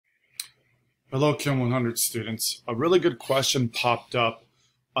Hello, Kim 100 students. A really good question popped up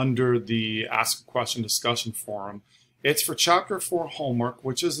under the Ask a Question discussion forum. It's for Chapter 4 homework,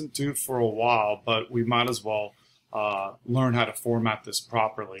 which isn't due for a while, but we might as well learn how to format this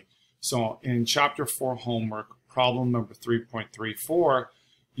properly. So in Chapter 4 homework, problem number 3.34,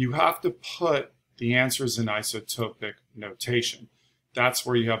 you have to put the answers in isotopic notation. That's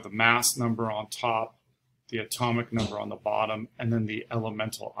where you have the mass number on top, the atomic number on the bottom, and then the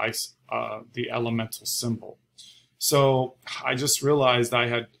elemental symbol. So I just realized I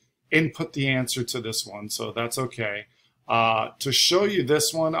had input the answer to this one, so that's okay. To show you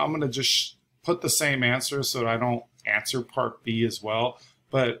this one, I'm going to just put the same answer so that I don't answer part B as well,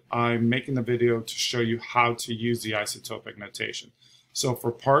 but I'm making the video to show you how to use the isotopic notation. So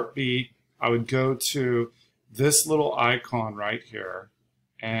for part B, I would go to this little icon right here.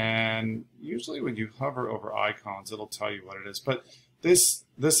 And usually when you hover over icons, it'll tell you what it is. But this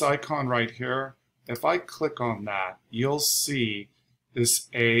icon right here, if I click on that, you'll see this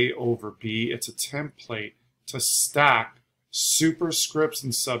A over B. It's a template to stack superscripts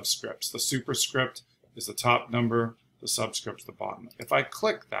and subscripts. The superscript is the top number, the subscript's the bottom. If I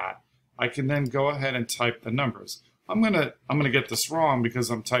click that, I can then go ahead and type the numbers. I'm gonna get this wrong because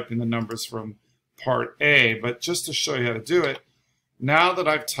I'm typing the numbers from part A, but just to show you how to do it, now that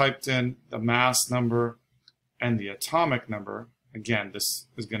I've typed in the mass number and the atomic number, again, this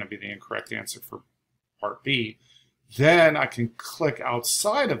is going to be the incorrect answer for part B, then I can click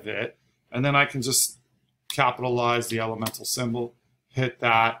outside of it, and then I can just capitalize the elemental symbol, hit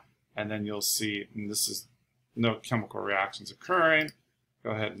that, and then you'll see, and this is no chemical reactions occurring. Go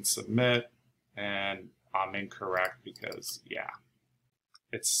ahead and submit, and I'm incorrect because, yeah,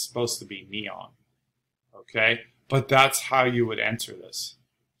 it's supposed to be neon, okay? But that's how you would enter this.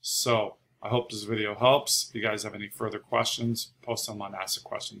 So I hope this video helps. If you guys have any further questions, post them on Ask a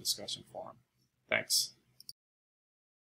Question discussion forum. Thanks.